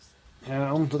 almost.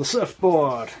 Onto the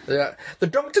surfboard. Yeah. The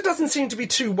doctor doesn't seem to be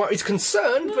too worried. He's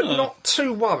concerned, but not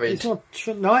too worried. He's not.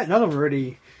 None of them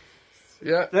really.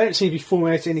 Yeah. They don't seem to be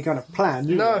formulating any kind of plan,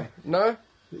 do they? No.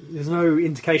 There's no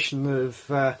indication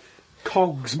of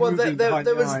cogs moving behind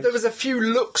the eyes. There was a few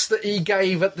looks that he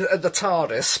gave at the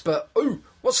TARDIS, but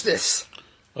what's this?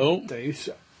 Oh, Deus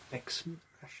Ex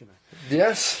Machina.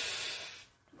 Yes.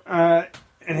 And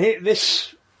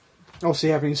this, obviously,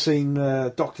 having seen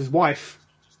Doctor's wife,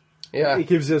 it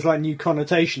gives us new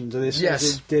connotation to this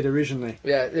as it did originally.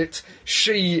 Yeah,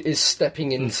 she is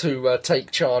stepping in to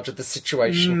take charge of the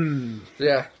situation.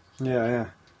 Yeah. Yeah.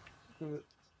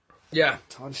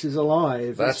 TARDIS is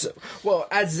alive. Well,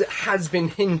 as has been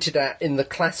hinted at in the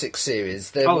classic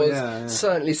series, there was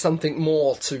certainly something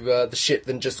more to the ship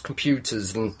than just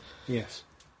computers. Yes.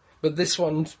 But this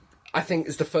one, I think,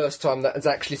 is the first time that has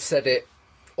actually said it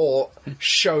or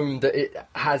shown that it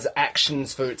has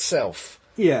actions for itself.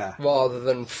 Yeah. Rather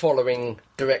than following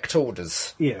direct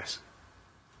orders. Yes.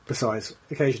 Besides,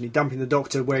 occasionally dumping the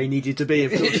Doctor where he needed to be,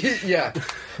 of course. Yeah.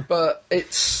 But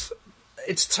it's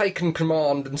taken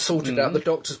command and sorted out the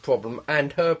Doctor's problem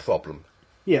and her problem.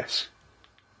 Yes.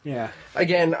 Yeah.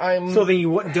 Again, I'm... Something you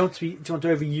don't want to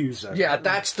overuse, though. Yeah,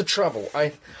 that's the trouble.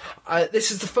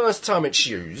 This is the first time it's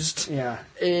used. Yeah.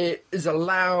 It is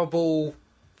allowable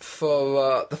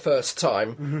for the first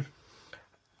time. Mm-hmm.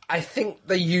 I think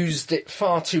they used it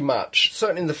far too much.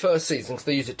 Certainly in the first season, because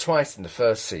they used it twice in the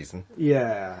first season.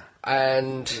 Yeah.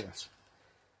 And... Yes.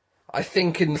 I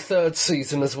think in the third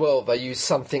season as well, they used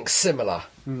something similar,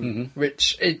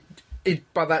 which it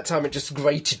by that time it just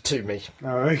grated to me.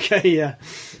 Oh, okay, yeah.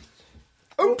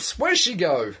 Oops, where'd she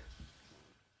go?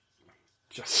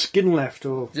 just skin left,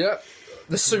 or Yep.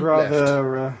 The suit left.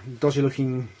 rather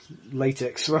dodgy-looking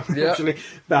latex. Yeah. Actually,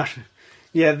 but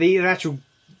yeah, the actual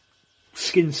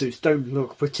skin suits don't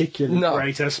look particularly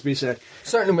great, has to be said.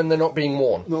 Certainly when they're not being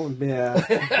worn.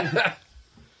 Yeah,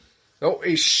 Oh,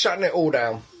 he's shutting it all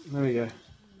down. there we go.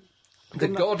 The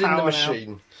Got god in the power now.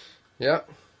 machine. Yeah.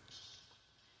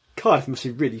 Cardiff must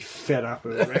be really fed up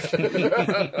with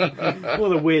it. All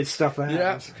the weird stuff that Yeah.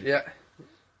 happens. Yeah.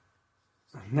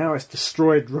 Now it's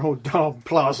destroyed Roald Dahl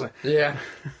Plaza. Yeah.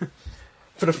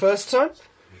 For the first time?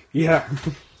 Yeah.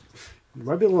 It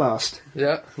won't be the last.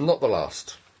 Yeah. Not the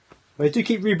last. They do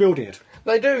keep rebuilding it.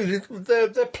 They do. They're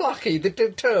plucky. They're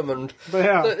determined. They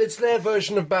are. It's their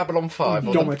version of Babylon 5. or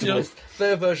Indomitable. it's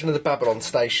their version of the Babylon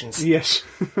stations. Yes.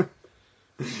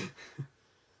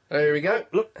 There we go.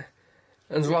 Look,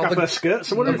 And a couple of skirts.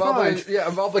 So what do we find? a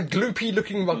rather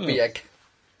gloopy-looking rugby egg.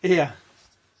 Yeah.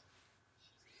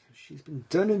 She's been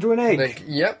turned into an egg.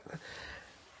 Yep.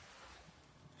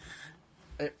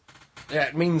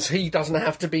 It means he doesn't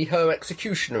have to be her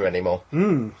executioner anymore.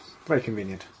 Very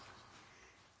convenient.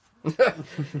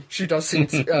 She does seem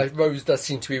Rose does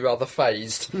seem to be rather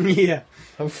phased. Yeah.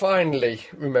 I'm finally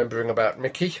remembering about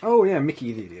Mickey. Oh, yeah,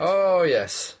 Mickey the idiot. Oh,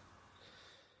 yes.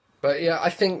 But yeah, I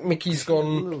think Mickey's A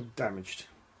little damaged.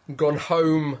 gone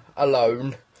home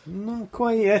alone. Not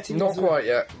quite yet. Not quite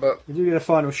yet, but We do get a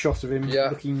final shot of him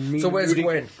looking mean. So where's moody.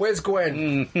 Gwen? Where's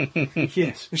Gwen?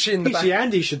 Yes. Is she in the PC back?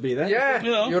 Andy should be there. Yeah,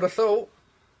 Yeah. you would have thought.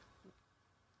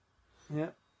 Yeah.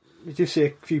 We do see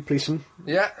a few policemen.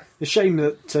 Yeah, It's a shame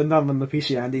that none of them are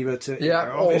PC Andy, but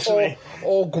yeah. obviously.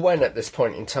 Or Gwen at this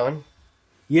point in time.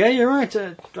 Yeah, you're right.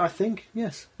 I think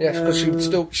yes. Yes, because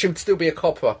she would still be a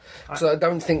copper. So I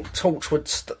don't think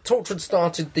Torchwood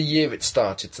started the year it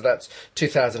started. So that's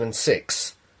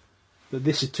 2006. But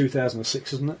this is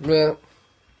 2006, isn't it? Well,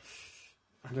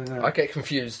 I don't know. I get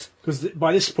confused. Because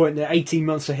by this point they're 18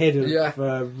 months ahead of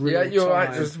real Yeah, you're right.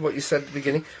 time. Just what you said at the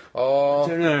beginning. I Oh,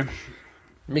 don't know.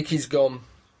 Mickey's gone.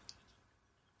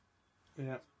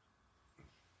 Yeah.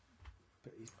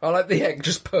 I like the egg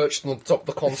just perched on the top of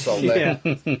the console there.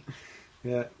 Yeah.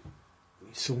 Yeah.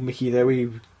 We saw Mickey there.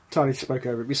 We totally spoke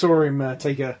over it. We saw him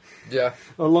take a Yeah,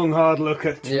 long, hard look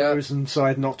at Yeah. Rose and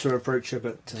decide not to approach her,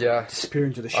 but Yeah. disappear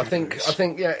into the I think shadows.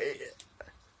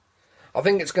 I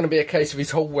think it's going to be a case of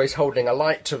he's always holding a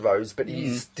light to Rose, but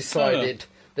he's decided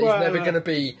that Well, he's never going to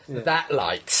be yeah. that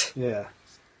light. Yeah.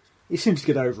 He seems to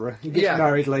get over her. He gets Yeah.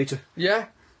 married later, Yeah.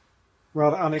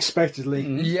 rather unexpectedly,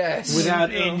 Yes.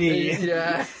 without any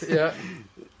Yeah. Yeah.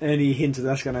 any hint that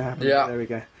that's going to happen. Yeah. There we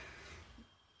go.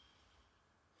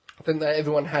 I think that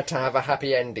everyone had to have a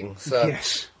happy ending. So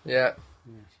Yes. yeah.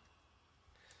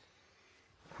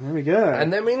 There we go.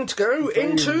 And then we need to go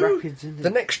Very into rapid, isn't it? the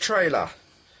next trailer.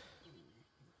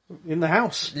 In the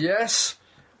house. Yes.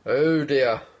 Oh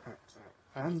dear.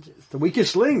 And it's the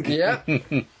weakest link. Yeah.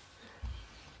 And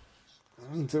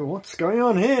what's going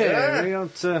on here? Yeah. We got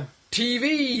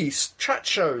TV chat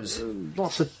shows.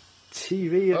 lots of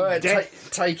TV and Oh, death.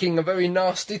 taking a very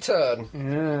nasty turn.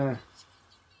 Yeah.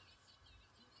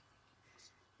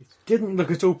 It didn't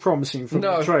look at all promising from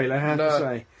No, the trailer, I have no. to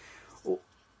say.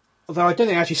 Although I don't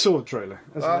think I actually saw the trailer,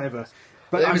 as I ever.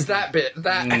 But It was that bit.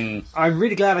 That I'm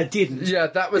really glad I didn't. yeah,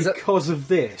 that was because of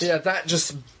this. yeah, that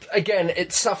just again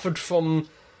it suffered from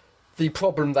the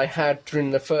problem they had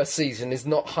during the first season is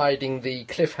not hiding the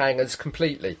cliffhangers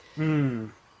completely. I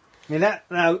mean, that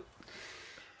now.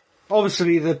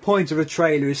 Obviously, the point of a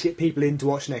trailer is to get people in to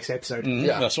watch the next episode.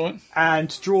 Yeah. That's right. And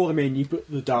to draw them in, you put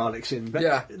the Daleks in. But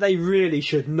Yeah. they really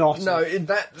should not. No, have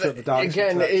that put the Daleks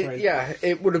again, into that trailer.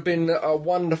 it would have been a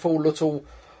wonderful little.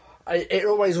 It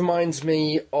always reminds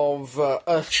me of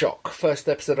Earthshock, first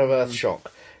episode of Earthshock.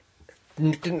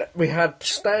 We had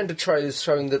standard trailers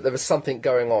showing that there was something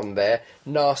going on there,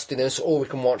 nastiness, or we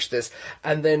can watch this.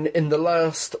 And then in the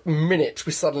last minute,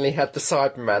 we suddenly had the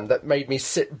Cyberman that made me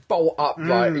sit bolt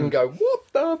upright and go, what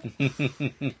the?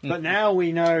 But now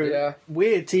we know Yeah.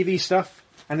 weird TV stuff,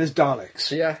 and there's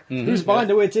Daleks. Yeah. Who's behind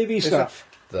the weird TV stuff?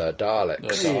 The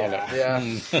Daleks.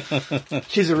 Yeah.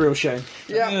 Which is a real shame.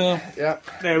 Yeah.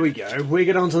 There we go. We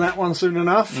get onto that one soon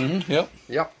enough. Yep.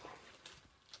 Yep.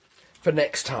 For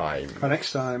next time. For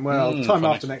next time. Well, time for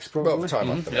after next, probably. Well, time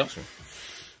after Yep. next one.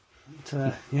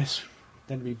 But, yes.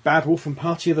 Then it'll be Bad Wolf and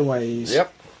Party of the Ways.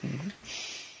 Yep.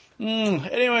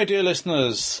 Anyway, dear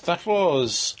listeners, that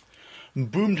was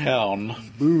Boomtown.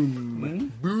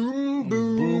 Boom. Boom,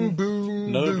 boom,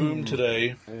 boom. No boom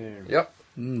today. Yep.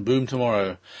 Boom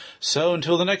tomorrow. So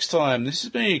until the next time, this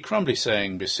is me, Crumbly,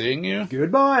 saying, be seeing you.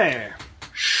 Goodbye.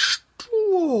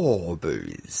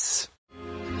 Strawberries.